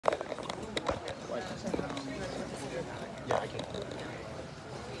Yeah, I can.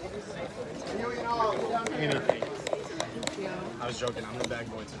 Anything. I was joking. I'm the bag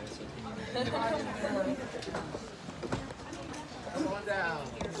boy today. So. Come on down.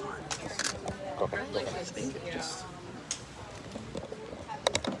 Okay. Just.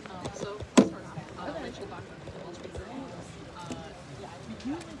 So, I'll start off. Rachel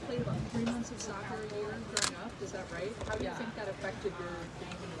you only played about 3 months of soccer a year growing up, is that right? How do you think that affected your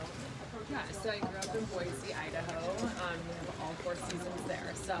game development? Yeah, so I grew up in Boise, Idaho. We have all 4 seasons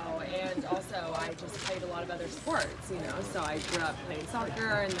there. So, and also I just played a lot of other sports, you know. So I grew up playing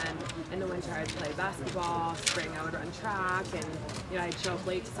soccer, and then in the winter I'd play basketball. Spring I would run track, and you know I'd show up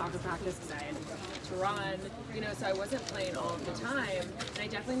late to soccer practice because I had to run. You know, so I wasn't playing all of the time, and I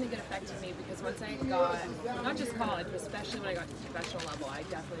definitely think it affected me because once I got not just college, but especially when I got to the professional level, I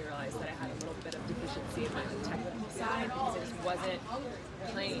definitely realized that I had a little bit of deficiency in my technical side because I just wasn't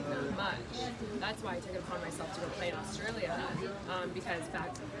playing that much. That's why I took it upon myself to go play in Australia because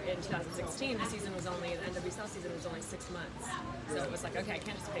back in 2016, the season was only, the NWSL season was only 6 months. So it was like, okay, I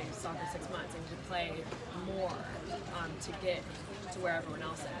can't just play soccer 6 months. I need to play more to get to where everyone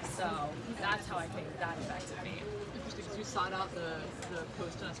else is. So that's how I think that affected me. Interesting, because you sought out the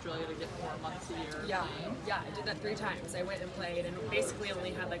post in Australia to get 4 months a year. Yeah, yeah, I did that 3 times. I went and played and basically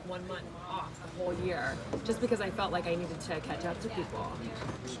only had like 1 month off the whole year just because I felt like I needed to catch up to people.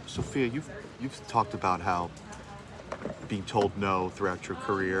 Sophia, you've talked about how being told no throughout your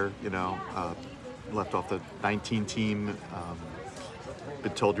career, you know, left off the 19 team,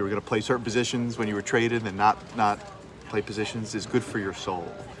 been told you were going to play certain positions when you were traded and not play positions is good for your soul.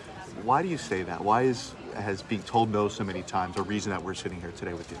 Why do you say that? Why has being told no so many times a reason that we're sitting here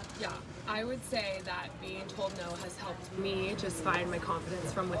today with you? Yeah, I would say that being told no has helped me just find my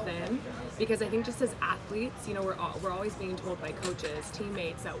confidence from within, because I think just as athletes, you know, we're always being told by coaches,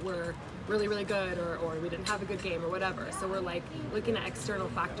 teammates that we're really, really good or we didn't have a good game or whatever. So we're like looking at external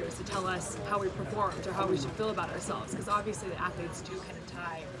factors to tell us how we performed or how we should feel about ourselves, because obviously the athletes do kind of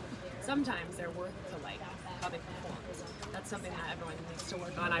tie sometimes their worth to like how they perform. That's something that everyone needs to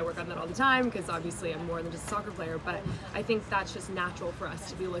work on. I work on that all the time because obviously I'm more than just a soccer player, but I think that's just natural for us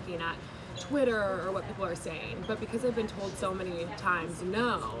to be looking at Twitter or what people are saying. But because I've been told so many times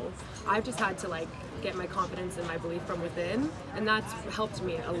no, I've just had to like get my confidence and my belief from within, and that's helped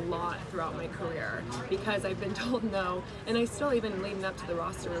me a lot throughout my career because I've been told no, and I still, even leading up to the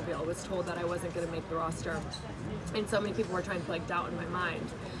roster reveal, was told that I wasn't going to make the roster, and so many people were trying to like doubt in my mind.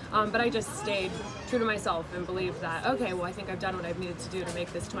 But I just stayed true to myself and believed that, okay, well, I think I've done what I've needed to do to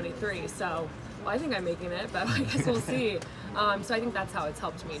make this 23, so well, I think I'm making it, but I guess we'll see. So I think that's how it's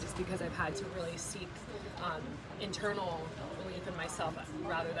helped me, just because I've had to really seek internal belief in myself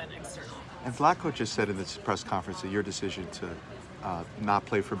rather than external. And Vlatko just said in this press conference that your decision to not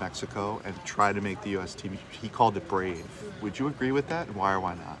play for Mexico and try to make the U.S. team, he called it brave. Would you agree with that, and why or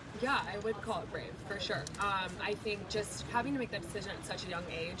why not? Yeah, I would call it brave, for sure. I think just having to make that decision at such a young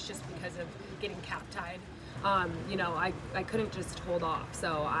age, just because of getting cap-tied, you know, I couldn't just hold off.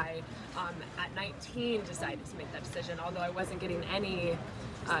 So I, at 19, decided to make that decision, although I wasn't getting any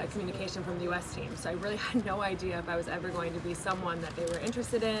communication from the U.S. team. So I really had no idea if I was ever going to be someone that they were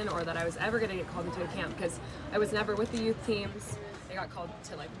interested in, or that I was ever going to get called into a camp, because I was never with the youth teams. I got called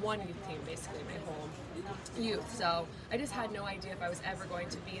to like one youth team basically my whole youth, so I just had no idea if I was ever going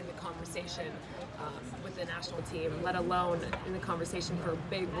to be in the conversation with the national team, let alone in the conversation for a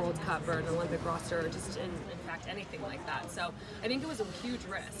big World Cup or an Olympic roster, or just in fact anything like that. So I think it was a huge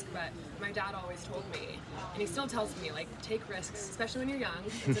risk, but my dad always told me, and he still tells me, like, take risks, especially when you're young.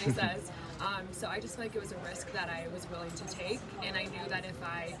 That's what he says. So I just feel like it was a risk that I was willing to take, and I knew that if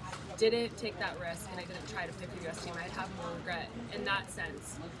I didn't take that risk and I didn't try to play for the U.S. team, I'd have more regret in that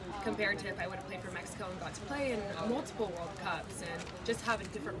sense, compared to if I would have played for Mexico and got to play in multiple World Cups and just have a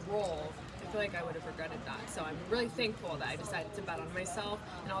different role. I feel like I would have regretted that. So I'm really thankful that I decided to bet on myself,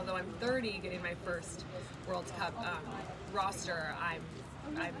 and although I'm 30 getting my first World Cup roster, I'm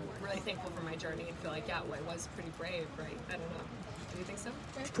really thankful for my journey and feel like, yeah, well, I was pretty brave, right? I don't know. Do you think so?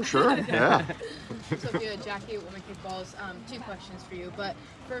 For sure, yeah. Sophia, Jackie, Women Kickballs, 2 questions for you. But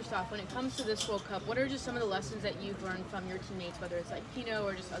first off, when it comes to this World Cup, what are just some of the lessons that you've learned from your teammates, whether it's like Pino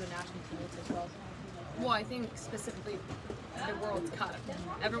or just other national teammates as well? Well, I think specifically the World Cup,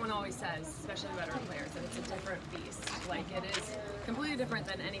 everyone always says, especially veteran players, that it's a different beast. Like, it is completely different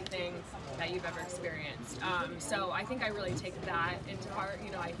than anything that you've ever experienced. So I think I really take that into part.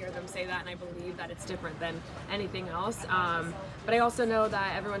 You know, I hear them say that, and I believe that it's different than anything else. But I also know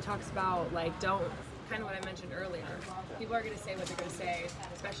that everyone talks about, like, don't, kind of what I mentioned earlier. People are going to say what they're going to say,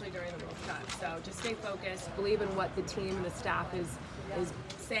 especially during the World Cup. So just stay focused, believe in what the team and the staff is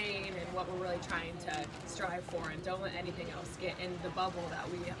saying and what we're really trying to strive for, and don't let anything else get in the bubble that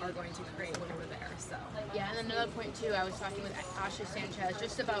we are going to create when we're there. So yeah, and another point too, I was talking with Ashley Sanchez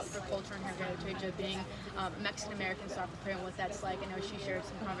just about her culture and her heritage of being a Mexican-American soccer player and what that's like. I know she shared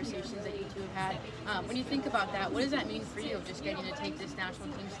some conversations that you two have had. When you think about that, what does that mean for you, just getting to take this national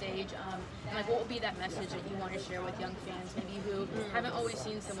team stage? And like, what will be that message that you want to share with young fans, maybe who haven't always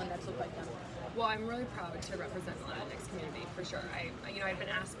seen someone that's looked like them? Well, I'm really proud to represent the Latinx community for sure. I've been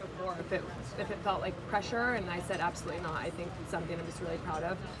asked before if it felt like pressure, and I said absolutely not. I think it's something I'm just really proud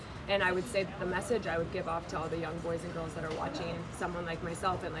of. And I would say that the message I would give off to all the young boys and girls that are watching someone like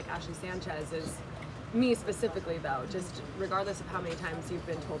myself and like Ashley Sanchez is, me specifically though, just regardless of how many times you've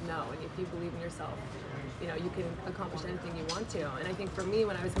been told no, and if you believe in yourself, you know, you can accomplish anything you want to. And I think for me,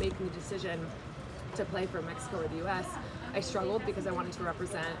 when I was making the decision to play for Mexico or the US, I struggled because I wanted to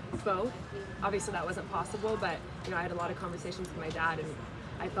represent both. Obviously that wasn't possible, but you know, I had a lot of conversations with my dad, and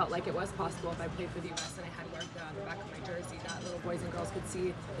I felt like it was possible if I played for the US and I had Huerta on the back of my jersey, that little boys and girls could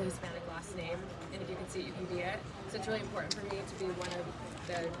see the Hispanic last name, and if you can see it, you can be it. So it's really important for me to be one of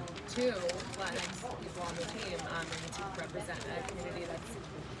the two Latinx people on the team, and to represent a community that's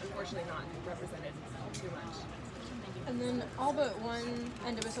unfortunately not represented too much. And then all but one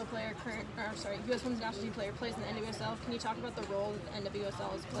NWSL player, U.S. Women's National Team player plays in the NWSL. Can you talk about the role that the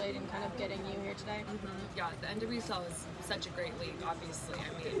NWSL has played in kind of getting you here today? Yeah, the NWSL is such a great league, obviously.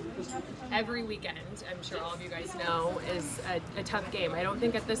 I mean, every weekend, I'm sure all of you guys know, is a tough game. I don't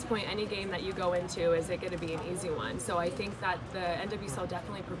think at this point any game that you go into is it going to be an easy one. So I think that the NWSL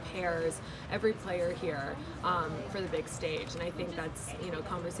definitely prepares every player here for the big stage. And I think that's, you know, a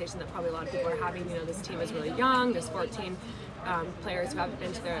conversation that probably a lot of people are having. You know, this team is really young. There's 14 players who haven't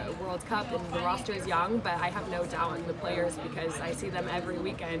been to the World Cup, and the roster is young, but I have no doubt in the players because I see them every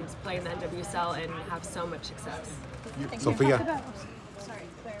weekend play in the NWSL and have so much success. Sofia. Sorry,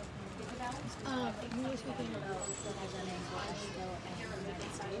 Claire. You were speaking about representing Mexico and the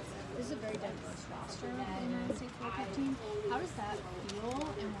United States. This is a very diverse roster of the United States World Cup team. How does that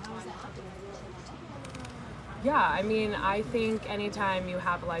feel, and how does that have to work with your team? Yeah, I mean, I think anytime you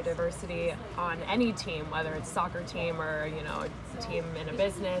have a lot of diversity on any team, whether it's a soccer team or, you know, a team in a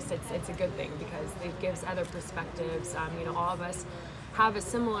business, it's a good thing because it gives other perspectives. You know, all of us have a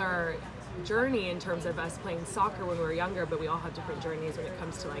similar journey in terms of us playing soccer when we were younger, but we all have different journeys when it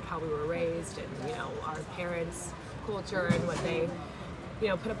comes to like how we were raised and, you know, our parents' culture and what they, you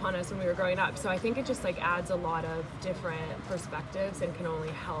know, put upon us when we were growing up. So I think it just like adds a lot of different perspectives and can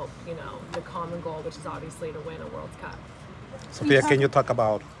only help, you know, the common goal, which is obviously to win a World Cup. Sofia, can you talk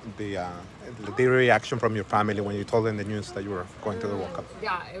about the reaction from your family when you told them the news that you were going to the World Cup?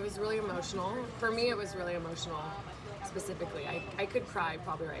 Yeah, it was really emotional. For me, it was really emotional. Specifically, I could cry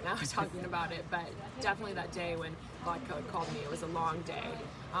probably right now talking about it, but definitely that day when Vodka had called me, it was a long day.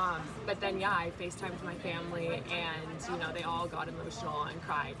 But then, yeah, I FaceTimed my family, and you know, they all got emotional and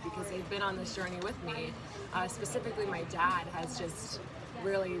cried because they've been on this journey with me. Specifically, my dad has just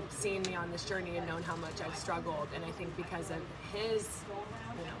really seen me on this journey and known how much I've struggled, and I think because of his,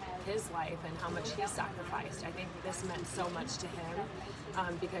 you know, his life and how much he sacrificed, I think this meant so much to him.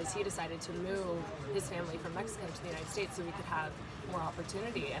 Because he decided to move his family from Mexico to the United States so we could have more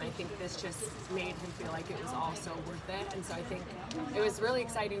opportunity, and I think this just made him feel like it was all so worth it. And so I think it was really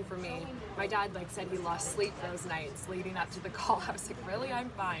exciting for me. My dad like said he lost sleep those nights leading up to the call. I was like, really? I'm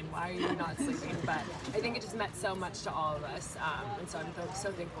fine. Why are you not sleeping? But I think it just meant so much to all of us, and so I'm so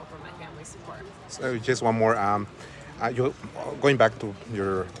thankful for my family's support. So just one more. You going back to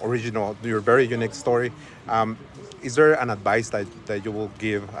your very unique story. Is there an advice that you will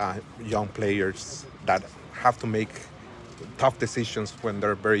give young players that have to make tough decisions when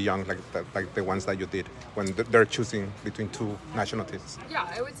they're very young, like the ones that you did, when they're choosing between two national teams? Yeah,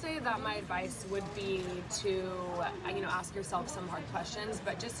 I would say that my advice would be to, you know, ask yourself some hard questions,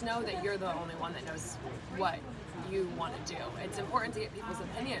 but just know that you're the only one that knows what you want to do. It's important to get people's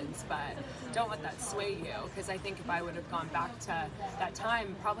opinions, but don't let that sway you, because I think if I would have gone back to that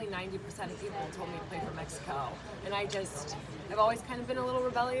time, probably 90% of people told me to play for Mexico, and I've always kind of been a little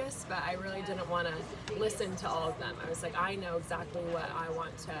rebellious, but I really didn't want to listen to all of them. I was like, I know exactly what I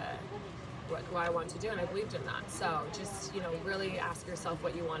want to do, and I believed in that. So just, you know, really ask yourself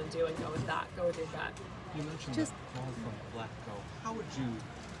what you want to do and go with that. Go with your gut. You mentioned that call from Vlatko. How would you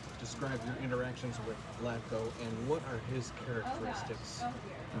describe your interactions with Vlatko, and what are his characteristics,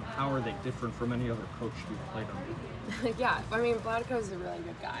 and how are they different from any other coach you've played under? Yeah, I mean, Vlatko is a really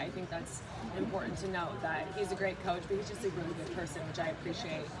good guy. I think that's important to note, that he's a great coach, but he's just a really good person, which I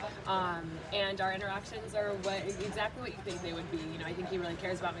appreciate. And our interactions are exactly what you think they would be. You know, I think he really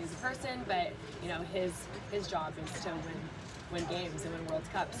cares about me as a person, but you know, his job is to win win games and win World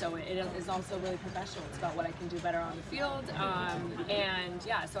Cup. So it is also really professional. It's about what I can do better on the field. And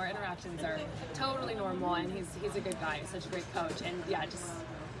yeah, so our interactions are totally normal, and he's a good guy, such a great coach. And yeah, just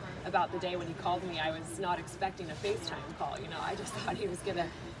about the day when he called me, I was not expecting a FaceTime call. You know, I just thought he was gonna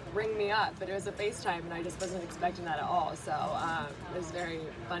ring me up, but it was a FaceTime, and I just wasn't expecting that at all. So it was very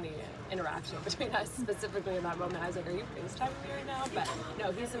funny interaction between us, specifically in that moment. I was like, "Are you FaceTiming me right now?" But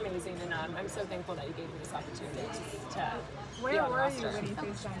no, he's amazing, and I'm so thankful that he gave me this opportunity to be on the roster. Where were you when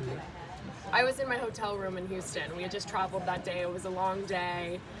you FaceTimed me? I was in my hotel room in Houston. We had just traveled that day. It was a long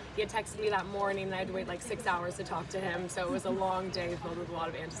day. He had texted me that morning, and I had to wait like 6 hours to talk to him. So it was a long day filled with a lot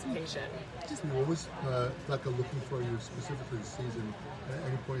of anticipation. What was Flecko looking for you specifically this season? At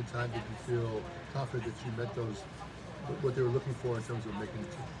any point in time, did you feel confident that you met what they were looking for in terms of making the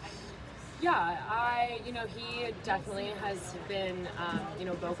team? Yeah, he definitely has been,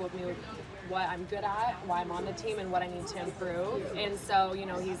 vocal with me with what I'm good at, why I'm on the team, and what I need to improve. And so,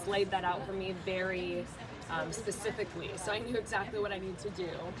 he's laid that out for me very specifically. So I knew exactly what I need to do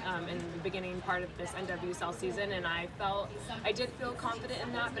in the beginning part of this NWSL season, and I did feel confident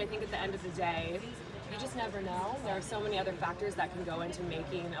in that, but I think at the end of the day, you just never know. There are so many other factors that can go into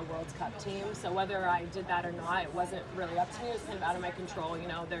making a World Cup team. So whether I did that or not, it wasn't really up to me. It was kind of out of my control.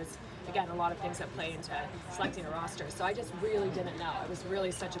 There's, again, a lot of things that play into selecting a roster. So I just really didn't know. I was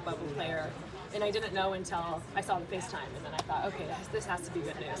really such a bubble player. And I didn't know until I saw the FaceTime, and then I thought, okay, this has to be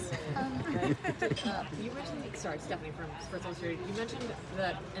good news. You mentioned, sorry, Stephanie from Sports Illustrated. You mentioned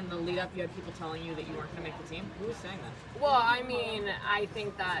that in the lead up, you had people telling you that you weren't going to make the team. Who was saying that? Well, I mean, I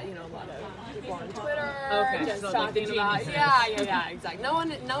think that a lot of people on Twitter just so talking about, yeah, exactly. No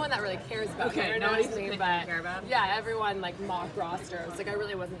one that really cares about me or knows me, but care about. Yeah, everyone like mock rosters. Like I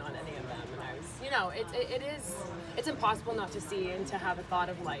really wasn't on any of them, and I was, it's impossible not to see and to have a thought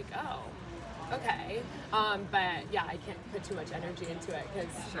of like, oh. Okay, but yeah, I can't put too much energy into it because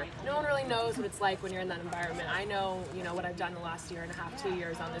no one really knows what it's like when you're in that environment. I know, what I've done the last year and a half, 2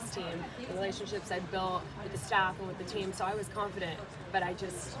 years on this team, the relationships I've built with the staff and with the team, so I was confident, but I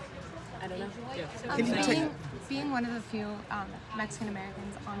don't know. Being one of the few Mexican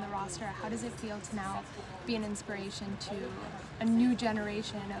Americans on the roster, how does it feel to now be an inspiration to a new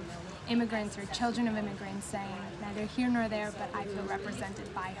generation of immigrants or children of immigrants saying, neither here nor there, but I feel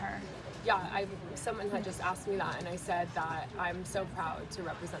represented by her? Yeah, someone had just asked me that, and I said that I'm so proud to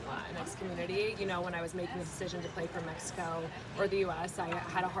represent the Latinx community. When I was making the decision to play for Mexico or the U.S., I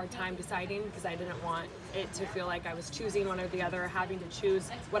had a hard time deciding because I didn't want it to feel like I was choosing one or the other, having to choose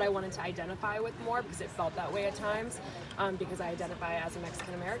what I wanted to identify with more because it felt that way at times because I identify as a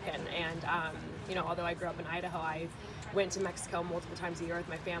Mexican American. And, although I grew up in Idaho, I went to Mexico multiple times a year with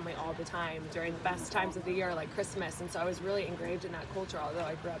my family all the time during the best times of the year, like Christmas, and so I was really engraved in that culture, although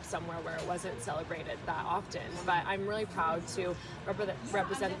I grew up somewhere where it wasn't celebrated that often. But I'm really proud to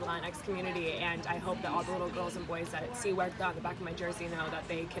represent the Latinx community, and I hope that all the little girls and boys that see Huerta on the back of my jersey know that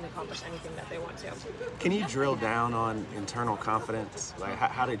they can accomplish anything that they want to. Can you drill down on internal confidence? Like,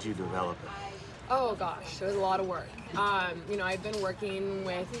 how did you develop it? Oh gosh, it was a lot of work. I've been working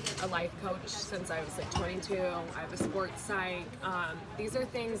with a life coach since I was like 22. I have a sports psych. These are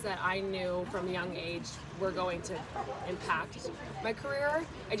things that I knew from a young age were going to impact my career.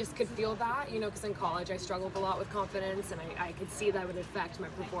 I just could feel that, because in college I struggled a lot with confidence, and I could see that would affect my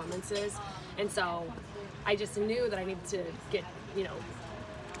performances. And so I just knew that I needed to get,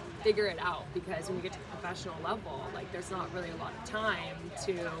 figure it out, because when you get to the professional level, like there's not really a lot of time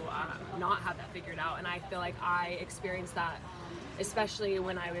to not have that figured out. And I feel like I experienced that, especially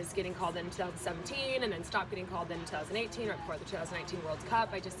when I was getting called in 2017 and then stopped getting called in 2018 right before the 2019 World Cup.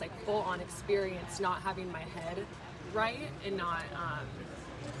 I just like full on experience not having my head right and not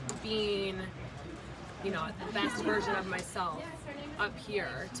being, the best version of myself up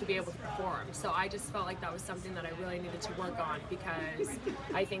here to be able to perform. So I just felt like that was something that I really needed to work on, because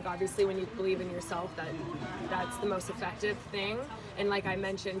I think obviously when you believe in yourself, that's the most effective thing. And like I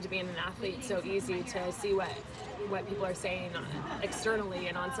mentioned, being an athlete, it's so easy to see what people are saying externally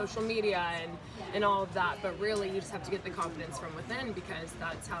and on social media and all of that, but really you just have to get the confidence from within, because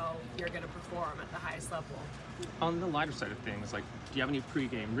that's how you're going to perform at the highest level. On the lighter side of things, like, do you have any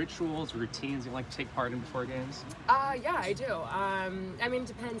pre-game rituals, routines you like to take part in before games? Yeah, I do. It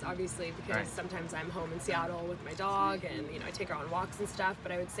depends, obviously, because sometimes I'm home in Seattle with my dog, and I take her on walks and stuff.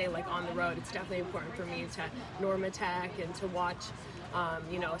 But I would say, like, on the road, it's definitely important for me to normatech and to watch,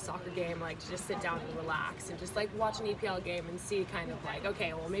 a soccer game, like to just sit down and relax and just like watch an EPL game and see kind of like,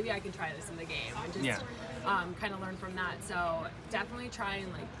 okay, well maybe I can try this in the game, and just kind of learn from that. So definitely try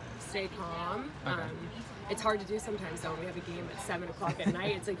and like stay calm. it's hard to do sometimes though. We have a game at 7 o'clock at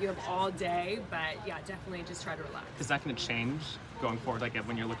night. It's like you have all day, but yeah, definitely just try to relax. Is that going to change going forward, like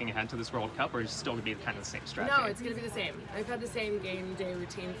when you're looking ahead to this World Cup, or is it still going to be kind of the same strategy? No, it's going to be the same. I've had the same game day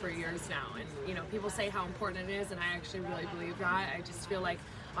routine for years now, and you know, people say how important it is, and I actually really believe that. I just feel like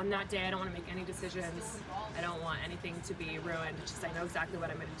on that day, I don't want to make any decisions. I don't want anything to be ruined. It's just I know exactly what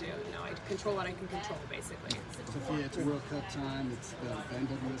I'm going to do. You know, I control what I can control, basically. Sofia, it's World Cup time. It's the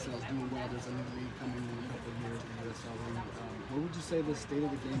NWSL is doing well. There's a new league coming in a couple of years, the USL League. What would you say the state of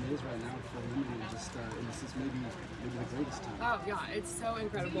the game is right now for women? And just this is maybe the greatest time. Oh yeah, it's so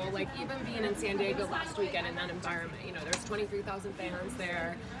incredible. Like even being in San Diego last weekend in that environment, you know, there's 23,000 fans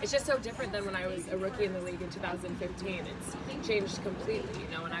there. It's just so different than when I was a rookie in the league in 2015. It's changed completely. You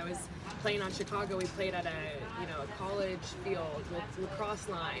know, when I was playing on Chicago, we played at a college field with lacrosse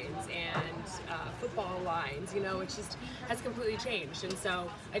lines and football lines. You know, it just has completely changed. And so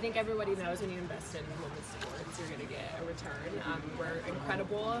I think everybody knows when you invest in women's sports, you're going to get a return. We're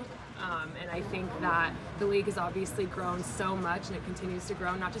incredible, and I think that the league has obviously grown so much, and it continues to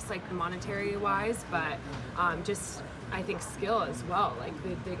grow, not just like monetary wise, but just I think skill as well. Like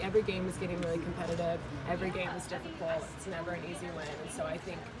every game is getting really competitive. Every game is difficult. It's never an easy win, and so I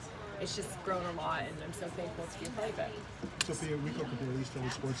think it's just grown a lot, and I'm so thankful to be a part of it. Sofia, we go to the East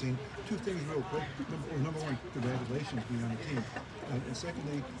Coast sports scene. Two things real quick. Number one, congratulations being on the team. And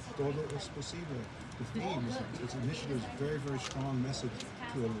secondly, todo es posible. The theme is initiative's very, very strong message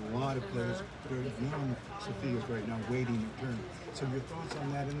to a lot of players that are young Sofia's right now waiting their turn. So your thoughts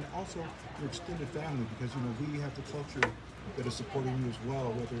on that, and also your extended family, because you know we have the culture that is supporting you as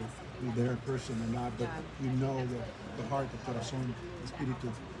well, whether you're there in person or not, but you know the heart, the corazón, espíritu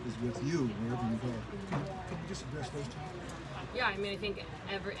is with you wherever you go. Can you just address those two? Yeah, I mean, I think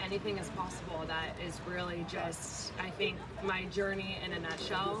anything is possible. That is really just, I think, my journey in a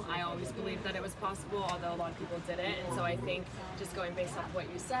nutshell. I always believed that it was possible, although a lot of people didn't. And so I think, just going based off what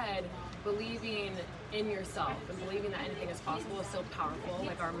you said, believing in yourself and believing that anything is possible is so powerful.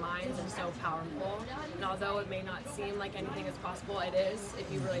 Like, our minds are so powerful. And although it may not seem like anything is possible, it is, if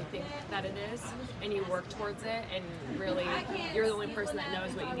you really think that it is, and you work towards it, and really, you're the only person that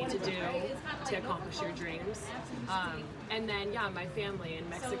knows what you need to do to accomplish your dreams. And then, yeah, my family in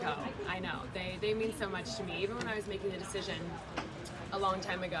Mexico, I know, they mean so much to me. Even when I was making the decision a long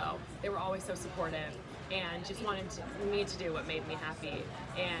time ago, they were always so supportive and just wanted me to do what made me happy.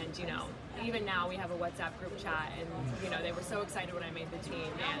 And, you know, even now we have a WhatsApp group chat, and, you know, they were so excited when I made the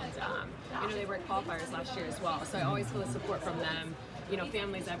team. And, you know, they were at qualifiers last year as well. So I always feel the support from them. You know,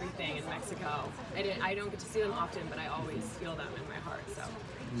 family's everything in Mexico. I don't get to see them often, but I always feel them in my heart, so.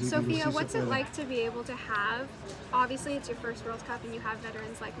 Sofia, what's it like to be able to have, obviously it's your first World Cup and you have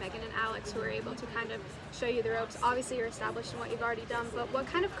veterans like Megan and Alex who are able to kind of show you the ropes. Obviously you're established in what you've already done, but what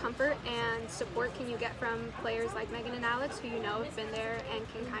kind of comfort and support can you get from players like Megan and Alex who you know have been there and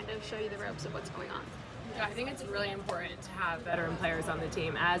can kind of show you the ropes of what's going on? Yeah, I think it's really important to have veteran players on the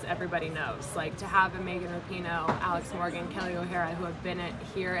team, as everybody knows. Like, to have a Megan Rapinoe, Alex Morgan, Kelly O'Hara, who have been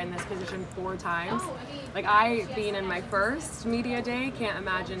here in this position 4 times. Like, I, being in my first media day, can't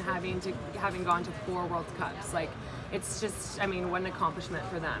imagine having gone to 4 World Cups. Like, it's just, I mean, what an accomplishment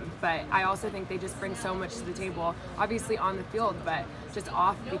for them. But I also think they just bring so much to the table, obviously on the field, but just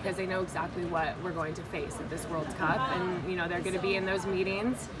off, because they know exactly what we're going to face at this World Cup. And, you know, they're going to be in those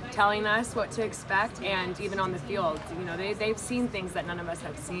meetings telling us what to expect, and even on the field, you know, they've seen things that none of us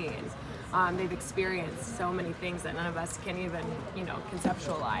have seen. They've experienced so many things that none of us can even, you know,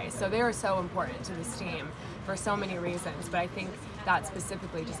 conceptualize. So they are so important to this team for so many reasons, but I think that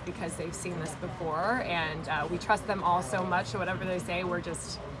specifically just because they've seen this before, and we trust them all so much, so whatever they say, we're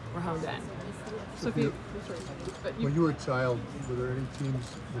honed in. Sophia, when you were a child, were there any teams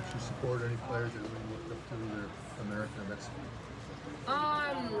which you support, any players that really looked up to, either American or Mexican?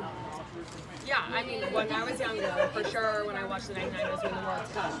 Yeah, I mean, when I was younger, for sure, when I watched the 99ers win the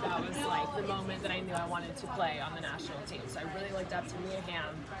World Cup, that was like the moment that I knew I wanted to play on the national team. So I really looked up to Mia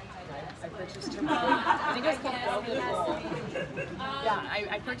Hamm. I purchased her book. I think it was called Velvet Roll. Yeah,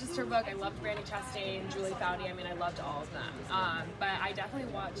 I purchased her book. I loved Brandi Chastain, Julie Foudy. I mean, I loved all of them. But I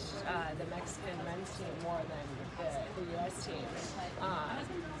definitely watched the Mexican men's team more than the U.S. team.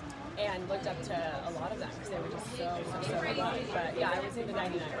 And looked up to a lot of them because they were just so good. But yeah, I would say the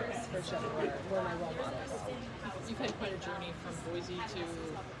 99ers for sure were my role models. You've had quite a journey from Boise to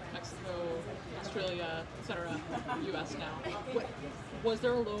Mexico, Australia, etc., U.S. now. Was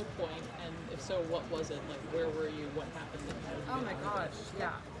there a low point, and if so, what was it? Like, where were you? What happened? Oh my gosh,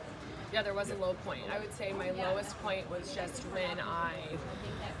 yeah. Yeah, there was a low point. I would say my lowest point was just when I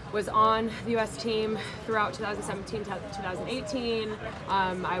was on the U.S. team throughout 2017 to 2018.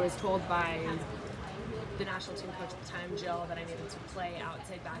 I was told by the national team coach at the time, Jill, that I needed to play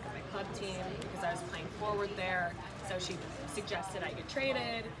outside back of my club team because I was playing forward there. So she suggested I get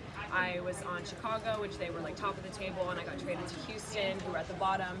traded. I was on Chicago, which they were like top of the table, and I got traded to Houston, who were at the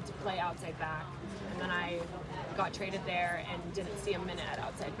bottom, to play outside back. And then I got traded there and didn't see a minute at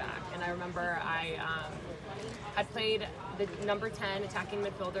outside back. And I remember I had played the number 10 attacking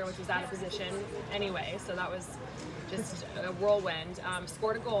midfielder, which was out of position anyway, so that was just a whirlwind.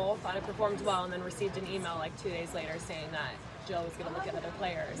 Scored a goal, thought I performed well, and then received an email like 2 days later saying that Jill was going to look at other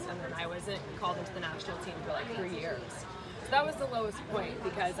players, and then I wasn't called into the national team for like 3 years. So that was the lowest point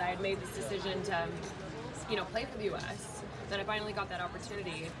because I had made this decision to, play for the U.S. Then I finally got that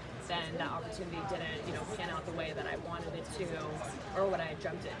opportunity. Then that opportunity didn't, pan out the way that I wanted it to, or what I had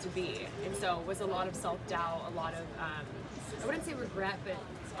dreamt it to be. And so it was a lot of self-doubt, a lot of, I wouldn't say regret, but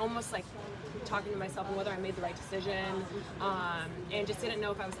almost like talking to myself on whether I made the right decision, and just didn't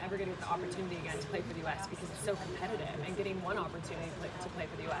know if I was ever going to get the opportunity again to play for the U.S. because it's so competitive, and getting one opportunity to play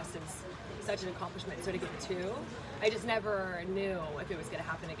for the U.S. is such an accomplishment. So to get two, I just never knew if it was going to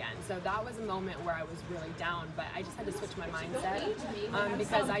happen again. So that was a moment where I was really down, but I just had to switch my mindset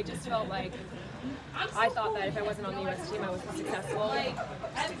because I just felt like I thought that if I wasn't on the U.S. team, I wasn't successful.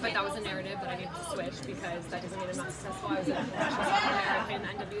 But that was a narrative that I needed to switch because that doesn't mean I'm not successful. I was a national soccer player. I played in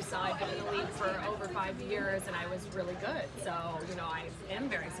the NW side, been in the league for over 5 years, and I was really good. So, I am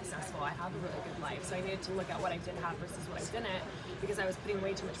very successful. I have a really good life. So I needed to look at what I did have versus what I didn't because I was putting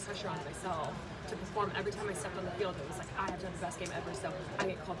way too much pressure on myself to perform. Every time I stepped on the field, it was like, I have to have the best game ever, so I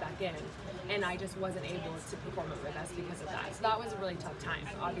get called back in. And I just wasn't able to perform at my best because of that. So that was a really tough time.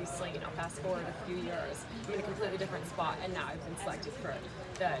 Obviously, fast forward a few years, I'm in a completely different spot, and now I've been selected for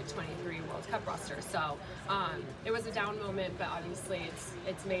the 23 World Cup roster. So it was a down moment, but obviously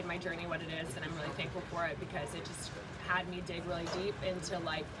it's made my journey what it is, and I'm really thankful for it because it just had me dig really deep into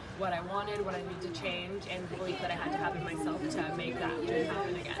like what I wanted, what I needed to change, and the belief that I had to have in myself to make that dream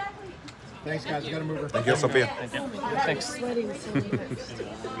happen again. Thanks, guys. You got to move her. Thank you, Sofia. Thank you. Thanks.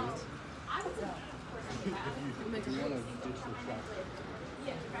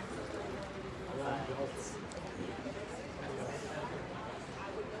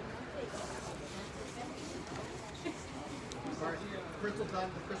 Crystal done.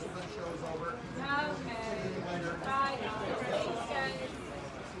 The Crystal done show is over. Okay. Bye.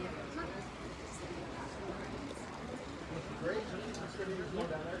 Great. Let's go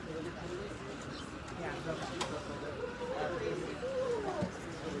down there. Yeah.